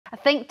A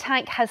think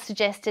tank has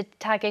suggested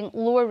tagging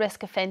lower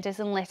risk offenders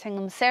and letting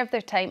them serve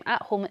their time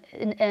at home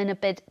in a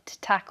bid to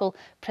tackle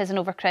prison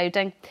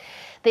overcrowding.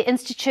 The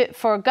Institute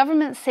for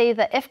Government say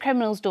that if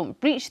criminals don't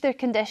breach their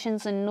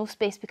conditions and no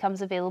space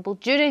becomes available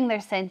during their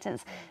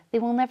sentence, they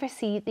will never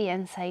see the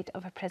inside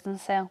of a prison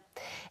cell.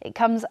 It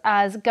comes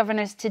as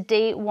governors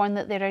today warn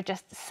that there are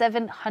just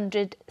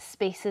 700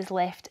 spaces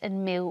left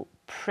in male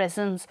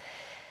prisons.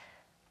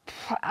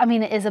 I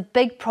mean, it is a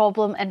big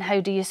problem, and how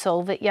do you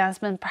solve it,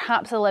 Yasmin?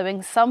 Perhaps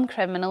allowing some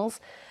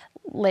criminals,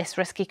 less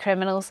risky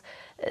criminals,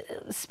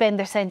 spend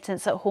their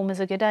sentence at home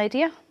is a good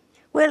idea?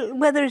 Well,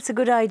 whether it's a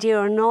good idea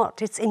or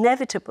not, it's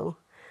inevitable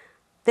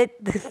that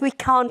we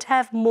can't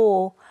have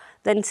more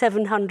than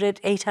 700,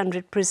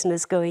 800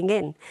 prisoners going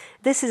in.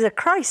 This is a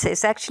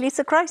crisis. Actually, it's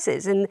a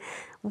crisis. And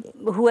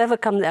whoever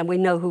comes, and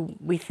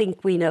we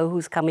think we know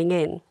who's coming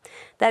in,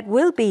 that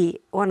will be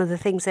one of the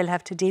things they'll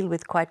have to deal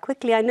with quite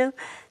quickly. I know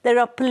there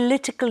are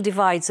political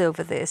divides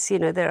over this. You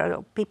know, there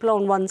are people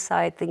on one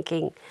side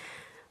thinking,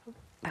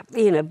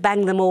 you know,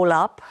 bang them all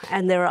up.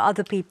 And there are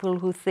other people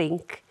who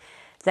think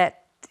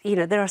that, you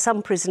know, there are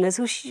some prisoners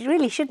who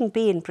really shouldn't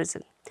be in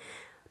prison.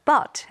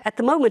 But at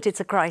the moment, it's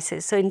a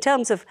crisis. So in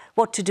terms of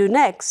what to do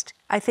next,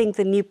 I think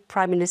the new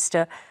Prime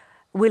Minister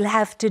will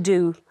have to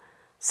do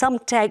some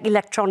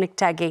electronic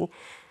tagging,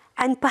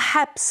 and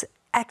perhaps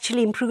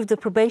actually improve the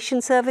probation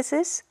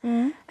services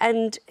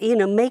and, you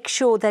know, make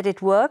sure that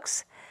it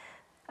works.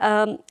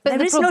 But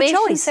the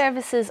probation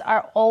services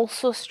are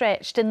also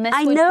stretched, and this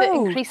would put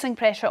increasing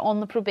pressure on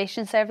the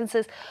probation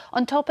services.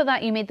 On top of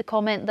that, you made the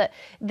comment that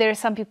there are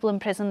some people in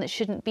prison that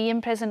shouldn't be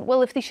in prison.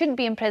 Well, if they shouldn't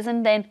be in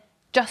prison, then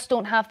just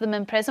don't have them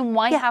in prison.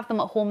 Why have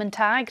them at home and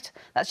tagged?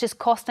 That's just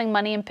costing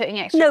money and putting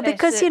extra pressure. No,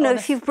 because, you know,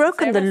 if you've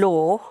broken the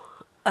law,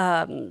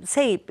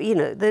 say, you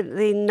know,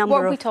 the number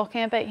of... What are we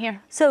talking about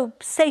here? So,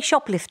 say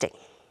shoplifting.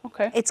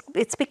 Okay.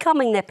 It's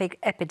becoming an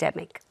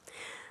epidemic.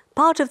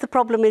 Part of the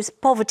problem is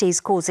poverty is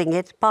causing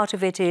it. Part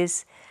of it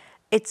is,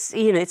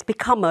 it's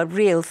become a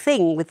real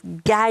thing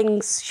with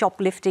gangs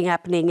shoplifting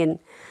happening in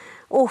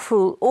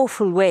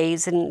awful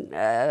ways,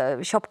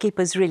 and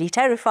shopkeepers really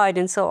terrified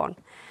and so on.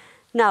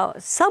 Now,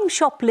 some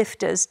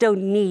shoplifters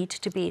don't need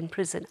to be in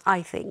prison,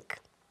 I think.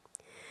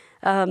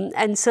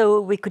 And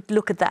so we could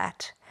look at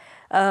that.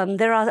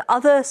 There are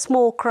other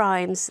small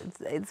crimes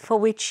for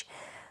which...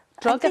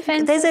 Drug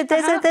offences,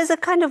 there's a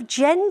kind of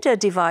gender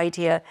divide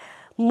here.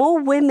 More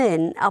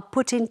women are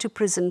put into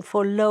prison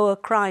for lower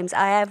crimes.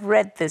 I have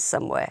read this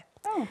somewhere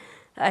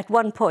at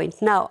one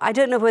point. Now, I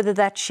don't know whether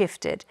that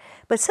shifted,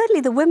 but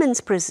certainly the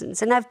women's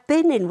prisons, and I've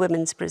been in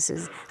women's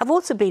prisons. I've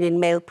also been in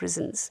male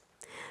prisons.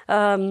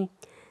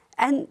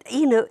 And,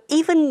 you know,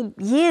 even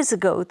years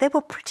ago, they were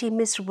pretty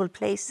miserable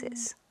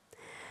places.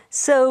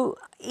 So,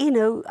 you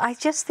know, I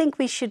just think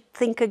we should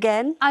think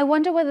again. I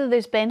wonder whether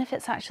there's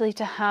benefits actually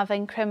to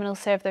having criminals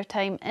serve their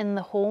time in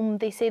the home.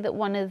 They say that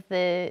one of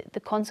the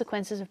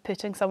consequences of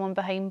putting someone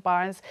behind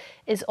bars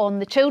is on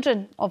the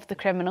children of the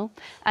criminal,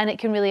 and it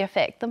can really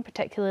affect them,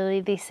 particularly,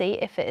 they say,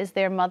 if it is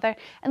their mother.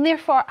 And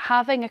therefore,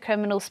 having a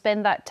criminal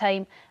spend that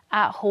time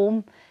at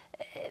home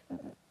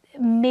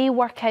may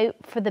work out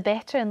for the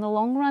better in the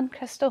long run,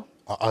 Cristo.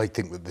 I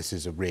think that this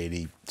is a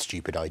really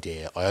stupid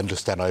idea. I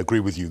understand, I agree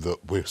with you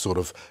that we're sort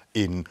of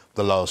in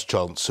the last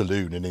chance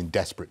saloon and in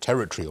desperate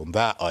territory. On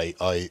that,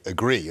 I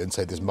agree and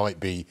say this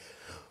might be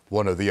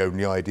one of the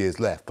only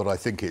ideas left. But I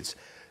think it's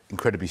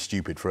incredibly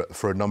stupid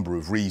for a number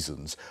of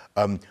reasons.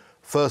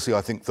 Firstly,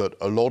 I think that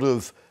a lot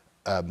of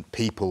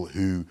people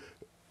who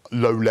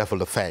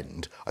low-level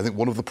offend, I think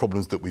one of the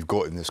problems that we've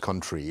got in this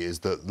country is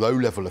that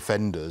low-level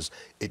offenders,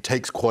 it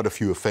takes quite a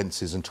few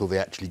offences until they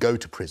actually go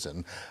to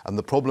prison. And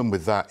the problem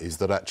with that is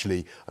that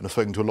actually, and I've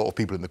spoken to a lot of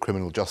people in the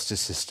criminal justice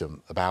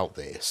system about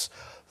this,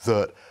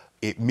 that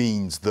it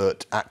means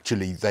that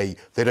actually they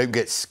don't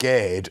get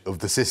scared of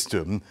the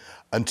system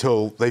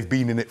until they've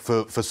been in it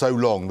for so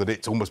long that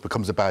it almost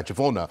becomes a badge of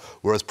honour.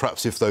 Whereas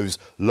perhaps if those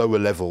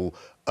lower-level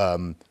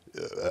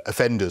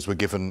offenders were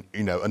given,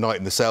 you know, a night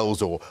in the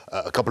cells or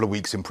a couple of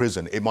weeks in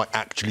prison, it might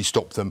actually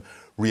stop them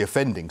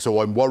reoffending. So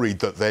I'm worried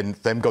that then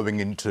them going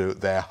into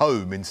their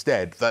home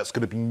instead, that's going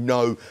to be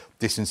no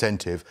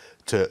disincentive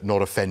to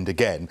not offend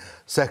again.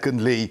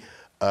 Secondly,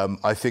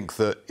 I think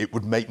that it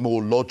would make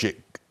more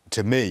logic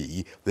to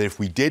me that if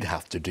we did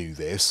have to do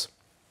this,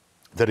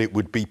 that it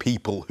would be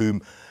people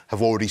whom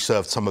have already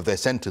served some of their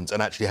sentence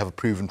and actually have a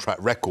proven track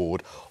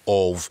record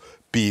of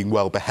being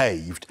well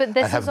behaved. But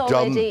this is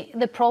already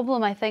the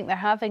problem I think they're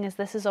having is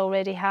this is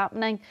already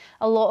happening.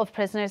 A lot of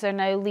prisoners are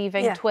now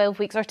leaving 12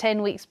 weeks or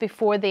 10 weeks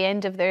before the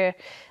end of their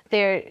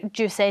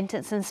due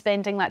sentence and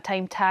spending that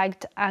time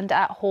tagged and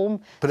at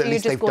home. But at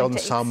least they've done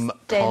some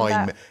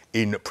time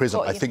in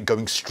prison. I think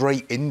going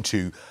straight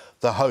into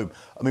the home.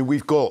 I mean,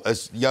 we've got,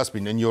 as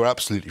Yasmin, and you're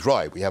absolutely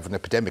right, we have an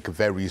epidemic of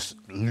various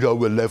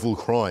lower level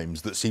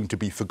crimes that seem to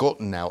be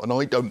forgotten now. And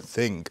I don't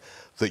think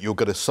that you're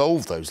going to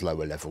solve those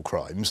lower level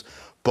crimes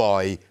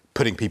by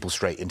putting people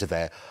straight into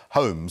their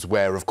homes,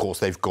 where of course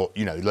they've got,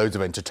 you know, loads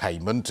of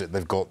entertainment.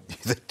 They've got,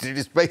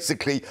 it's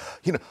basically,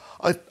 you know,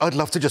 I'd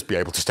love to just be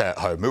able to stay at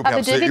home. It would be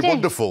absolutely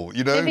wonderful,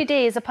 you know. Every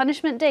day is a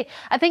punishment day.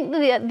 I think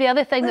the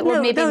other thing that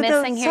we're maybe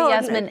missing here,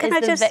 Yasmin,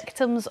 is the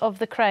victims of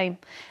the crime,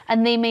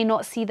 and they may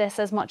not see this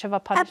as much of a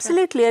punishment.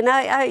 Absolutely, and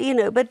I you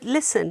know, but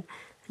listen,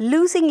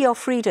 losing your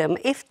freedom,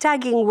 if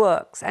tagging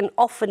works, and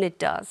often it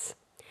does,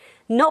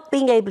 not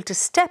being able to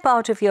step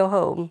out of your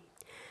home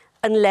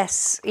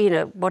unless, you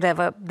know,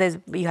 whatever,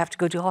 you have to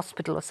go to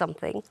hospital or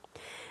something,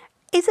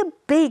 is a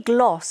big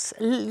loss.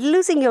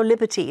 Losing your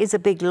liberty is a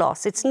big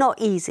loss. It's not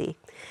easy.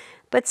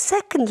 But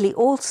secondly,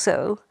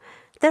 also,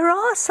 there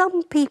are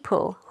some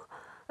people,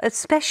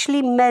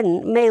 especially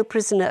male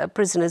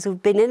prisoners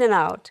who've been in and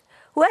out,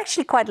 who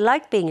actually quite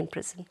like being in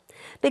prison.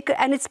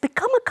 And it's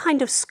become a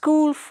kind of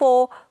school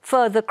for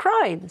further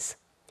crimes.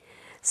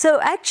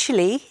 So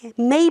actually,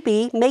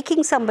 maybe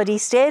making somebody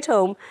stay at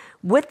home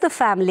with the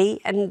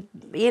family and,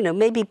 you know,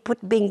 maybe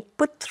being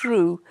put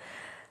through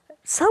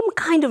some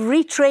kind of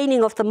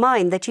retraining of the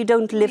mind that you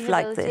don't live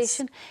like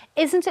this.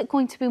 Isn't it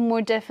going to be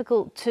more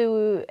difficult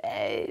to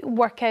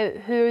work out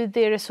who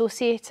they're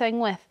associating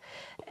with?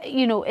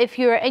 You know, if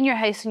you're in your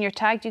house and you're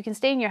tagged, you can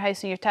stay in your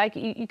house and you're tagged.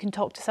 You can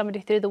talk to somebody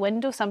through the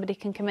window. Somebody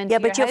can come into your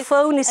house. Yeah, but your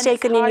phone is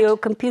taken and your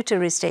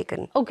computer is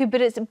taken. Okay,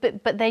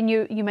 but then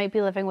you might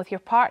be living with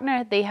your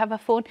partner. They have a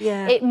phone.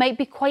 Yeah. It might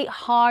be quite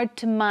hard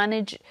to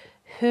manage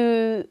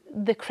who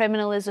the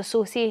criminal is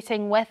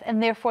associating with,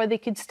 and therefore they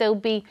could still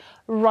be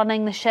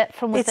running the ship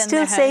from within their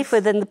house. It's still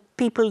safer than the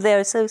people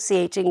they're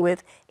associating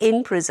with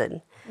in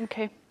prison.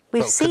 Okay.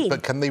 We've seen.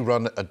 But can they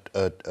run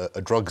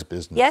a drugs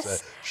business,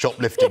 yes, a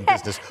shoplifting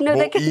business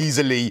more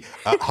easily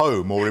at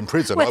home or in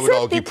prison? Well, I would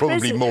argue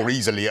probably more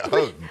easily at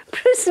home.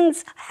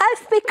 Prisons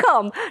have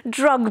become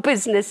drug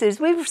businesses.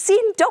 We've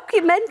seen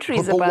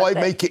documentaries about that. But why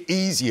make it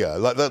easier?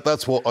 Like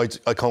that's what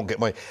I can't get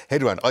my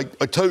head around. I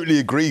totally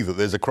agree that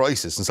there's a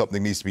crisis and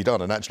something needs to be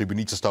done. And actually, we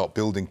need to start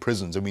building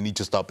prisons and we need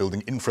to start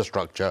building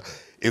infrastructure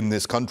in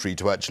this country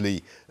to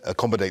actually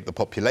accommodate the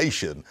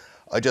population.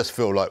 I just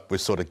feel like we're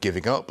sort of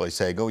giving up by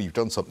saying, oh, you've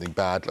done something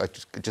bad, like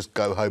just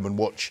go home and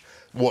watch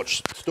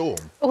Storm.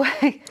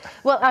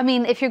 Well, I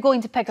mean, if you're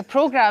going to pick a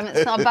programme,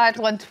 it's not a bad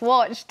one to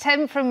watch.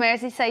 Tim from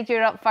Merseyside,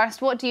 you're up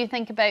first. What do you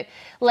think about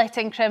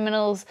letting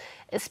criminals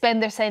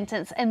spend their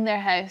sentence in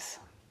their house?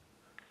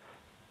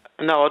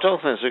 No, I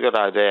don't think it's a good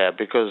idea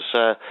because,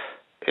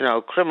 you know,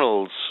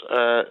 criminals,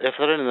 if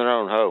they're in their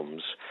own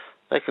homes,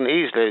 they can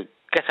easily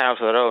get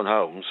out of their own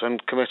homes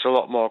and commit a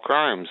lot more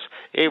crimes,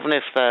 even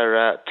if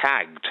they're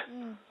tagged.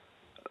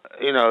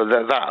 You know,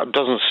 that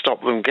doesn't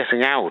stop them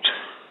getting out.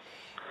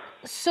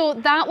 So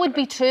that would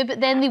be true, but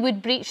then they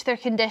would breach their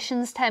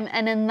conditions, Tim,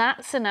 and in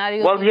that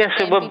scenario... Well, yes,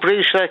 it would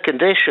breach their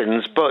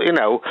conditions, but, you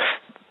know,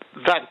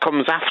 that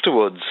comes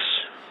afterwards.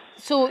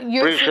 So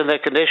you're... Breaching their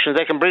conditions,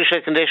 they can breach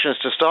their conditions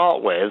to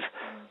start with,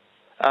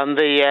 and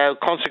the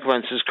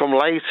consequences come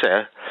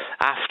later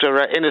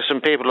after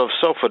innocent people have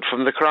suffered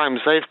from the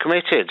crimes they've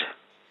committed.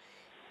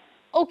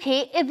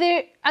 OK,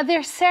 are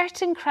there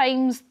certain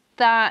crimes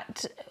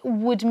that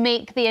would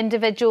make the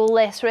individual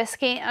less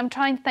risky? I'm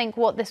trying to think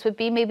what this would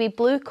be. Maybe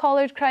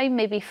blue-collared crime,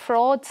 maybe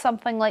fraud,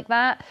 something like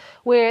that,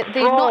 where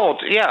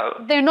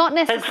they're not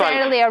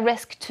necessarily a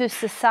risk to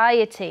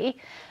society,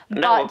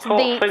 but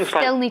they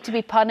still need to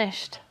be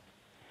punished.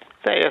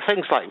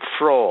 Things like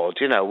fraud,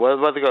 you know, where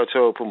they go to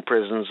open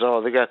prisons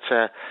or they get,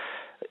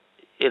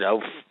 you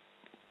know,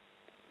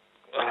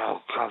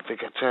 oh God, they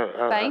get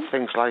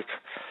things like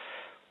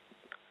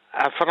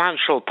a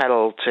financial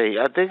penalty.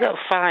 They get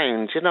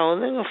fined, you know,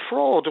 they're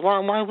fraud.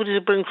 Why would you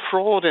bring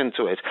fraud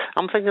into it?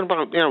 I'm thinking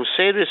about, you know,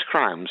 serious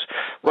crimes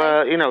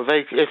where, you know,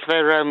 if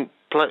they're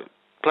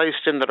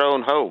placed in their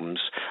own homes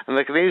and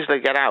they can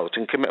easily get out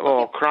and commit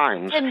more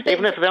crimes,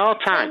 even if they are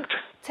tagged.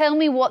 Tell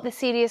me what the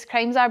serious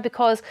crimes are,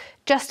 because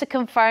just to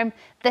confirm,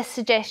 this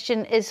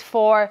suggestion is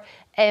for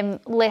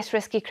less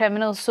risky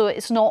criminals, so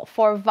it's not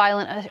for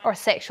violent or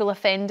sexual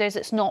offenders,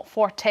 it's not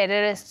for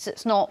terrorists,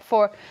 it's not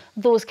for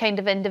those kind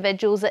of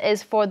individuals, it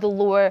is for the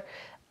lower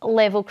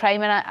level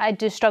crime. And I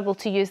do struggle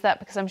to use that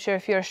because I'm sure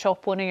if you're a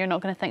shop owner, you're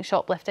not going to think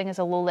shoplifting is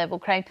a low level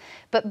crime.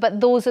 But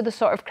those are the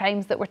sort of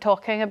crimes that we're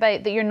talking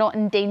about, that you're not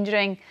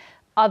endangering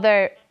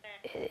other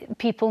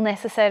people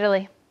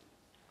necessarily.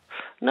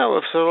 No,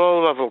 if they're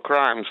low-level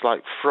crimes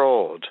like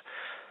fraud,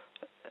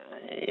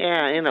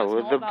 yeah, you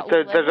know,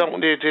 they don't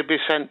need to be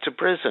sent to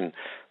prison.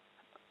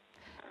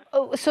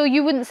 Oh, so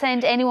you wouldn't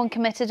send anyone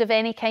committed of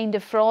any kind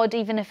of fraud,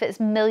 even if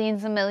it's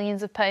millions and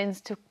millions of pounds,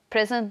 to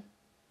prison?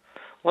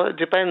 Well, it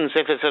depends.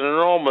 If it's an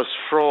enormous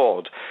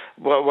fraud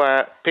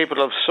where people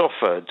have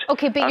suffered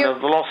and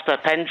have lost their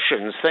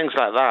pensions, things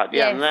like that,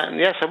 yeah, and then,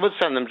 yes, I would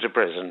send them to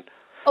prison.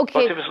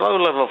 Okay. But if it's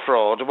low-level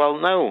fraud, well,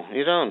 no,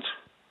 you don't.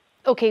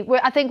 OK,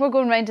 I think we're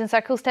going round in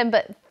circles, Tim,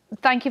 but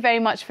thank you very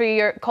much for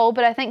your call.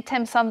 But I think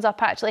Tim sums up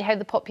actually how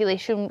the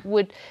population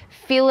would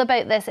feel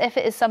about this if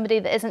it is somebody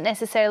that isn't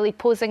necessarily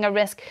posing a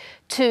risk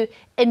to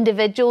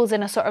individuals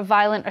in a sort of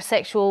violent or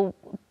sexual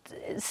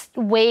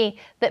way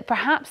that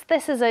perhaps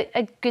this is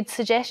a good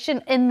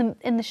suggestion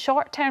in the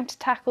short term to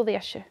tackle the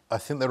issue? I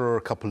think there are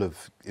a couple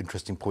of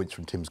interesting points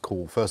from Tim's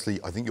call. Firstly,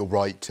 I think you're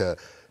right to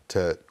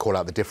call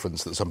out the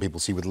difference that some people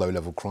see with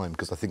low-level crime,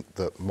 because I think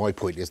that my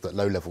point is that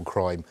low-level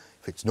crime,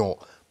 if it's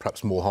not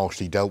perhaps more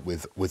harshly dealt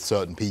with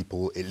certain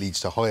people, it leads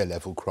to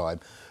higher-level crime.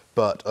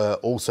 But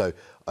also,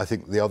 I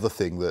think the other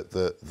thing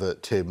that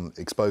Tim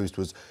exposed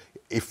was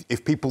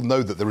if people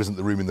know that there isn't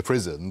the room in the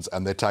prisons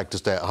and they're tagged to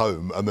stay at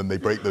home and then they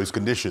break those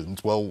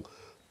conditions, well,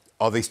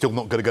 are they still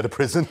not going to go to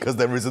prison because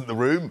there isn't the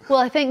room? Well,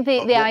 I think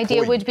the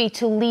idea would be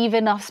to leave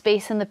enough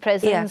space in the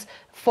prisons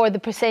for the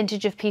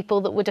percentage of people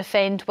that would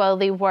offend while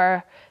they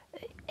were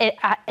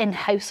in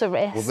house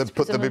arrest. Well, then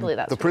put them in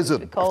the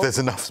prison if there's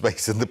enough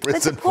space in the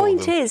prison. But the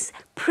point is,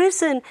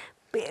 prison,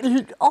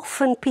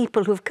 often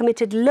people who've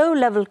committed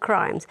low-level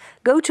crimes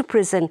go to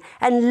prison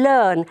and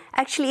learn.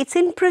 Actually, it's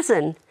in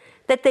prison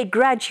that they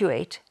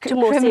graduate to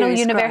more criminal serious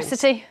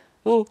university.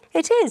 Crimes.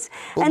 It is.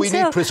 Well, we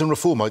need prison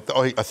reform. I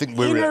think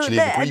we're actually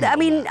in agreement. I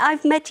mean,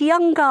 I've met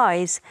young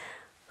guys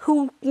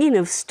who,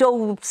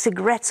 stole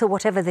cigarettes or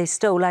whatever they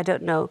stole, I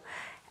don't know.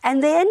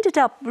 And they ended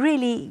up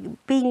really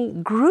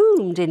being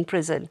groomed in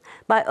prison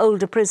by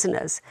older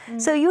prisoners.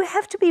 So you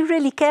have to be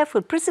really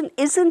careful. Prison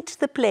isn't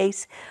the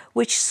place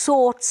which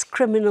sorts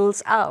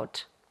criminals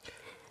out.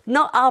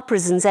 Not our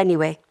prisons,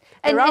 anyway.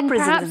 And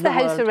perhaps the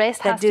house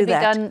arrest has to be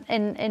done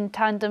in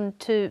tandem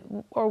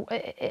or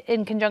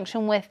in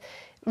conjunction with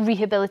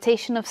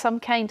rehabilitation of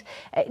some kind.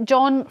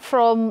 John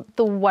from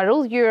The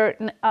Wirral, you're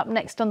up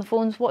next on the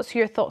phones. What's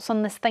your thoughts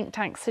on this think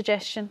tank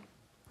suggestion?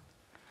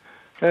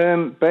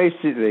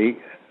 Basically,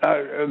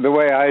 the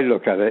way I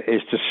look at it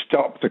is to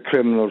stop the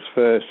criminals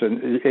first.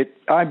 And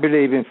I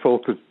believe in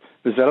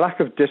there's a lack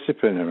of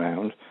discipline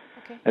around,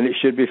 and it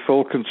should be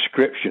full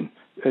conscription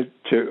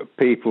to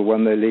people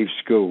when they leave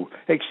school,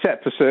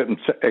 except for certain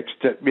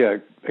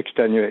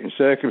extenuating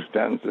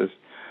circumstances,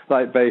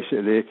 like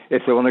basically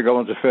if they want to go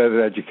on to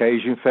further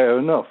education, fair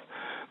enough.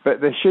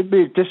 But there should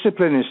be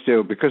discipline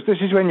instilled, because this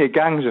is when your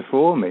gangs are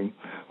forming.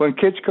 When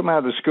kids come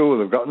out of school,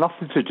 they've got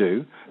nothing to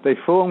do. They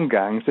form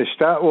gangs, they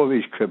start all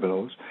these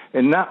criminals,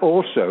 and that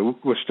also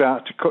will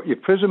start to cut your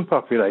prison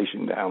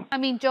population down. I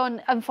mean,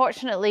 John,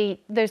 unfortunately,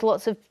 there's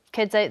lots of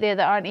kids out there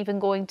that aren't even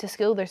going to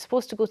school. They're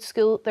supposed to go to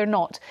school, they're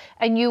not.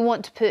 And you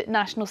want to put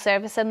national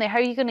service in there. How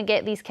are you going to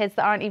get these kids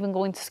that aren't even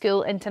going to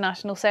school into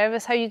national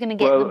service? How are you going to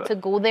get them to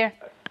go there?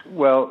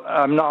 Well,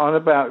 I'm not on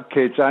about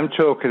kids. I'm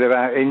talking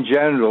about, in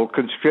general,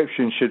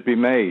 conscription should be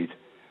made.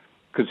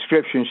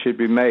 Conscription should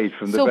be made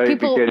from the very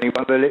beginning.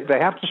 They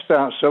have to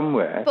start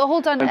somewhere. But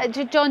hold on,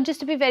 John, just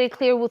to be very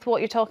clear with what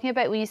you're talking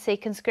about when you say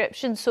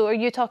conscription, so are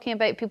you talking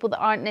about people that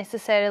aren't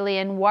necessarily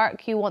in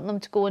work? You want them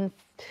to go and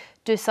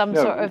do some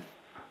sort of...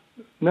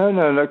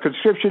 No.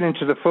 Conscription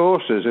into the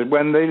forces is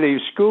when they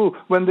leave school,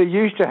 when they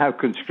used to have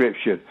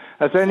conscription.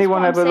 Has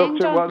anyone ever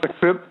looked at what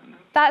the...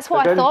 That's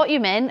what I thought you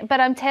meant, but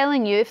I'm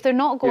telling you, if they're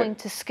not going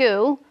to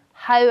school,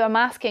 I'm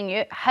asking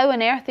you, how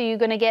on earth are you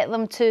going to get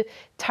them to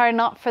turn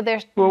up for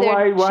their shift?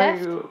 Why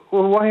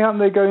aren't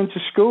they going to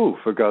school,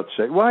 for God's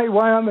sake? Why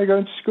aren't they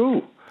going to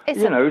school?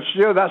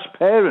 That's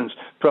parents'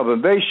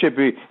 problem. They should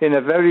be in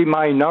a very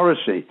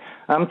minority.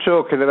 I'm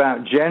talking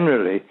about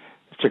generally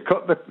to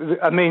cut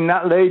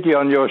that lady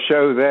on your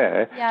show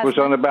there was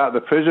on about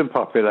the prison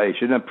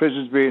population and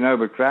prisons being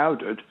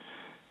overcrowded.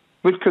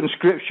 With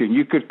conscription,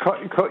 you could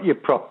cut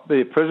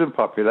the prison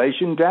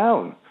population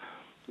down.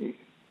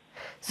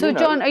 So,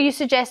 John, are you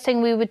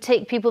suggesting we would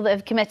take people that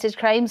have committed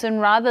crimes and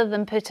rather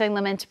than putting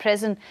them into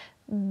prison,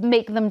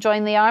 make them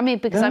join the army?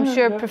 Because I'm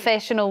sure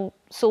professional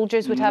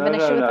soldiers would have an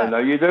issue with that. No,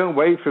 you don't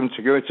wait for them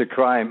to go into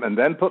crime and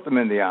then put them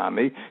in the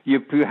army.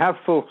 You have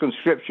full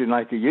conscription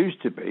like it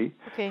used to be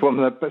from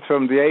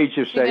the age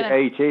of, say,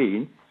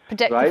 18.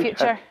 Predict the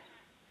future.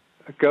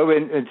 Go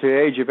into the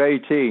age of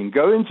 18.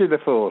 Go into the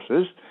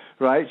forces,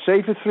 right?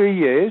 Say for 3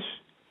 years,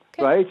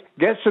 right?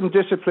 Get some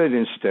discipline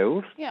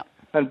instilled. Yeah.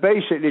 And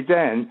basically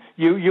then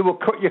you will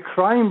cut your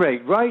crime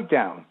rate right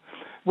down.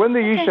 When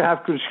they used to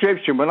have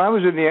conscription, when I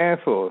was in the Air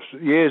Force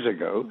years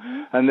ago,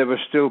 and there were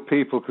still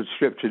people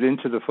conscripted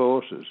into the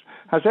forces,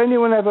 has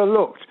anyone ever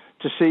looked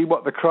to see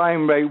what the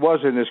crime rate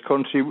was in this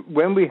country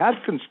when we had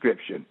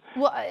conscription?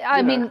 Well,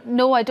 I mean,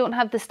 no, I don't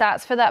have the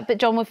stats for that. But,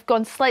 John, we've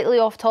gone slightly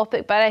off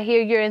topic, but I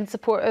hear you're in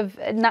support of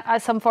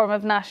some form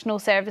of national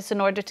service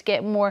in order to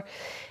get more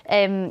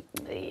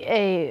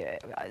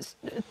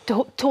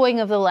towing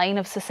of the line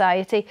of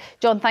society.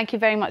 John, thank you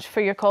very much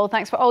for your call.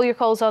 Thanks for all your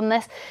calls on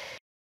this.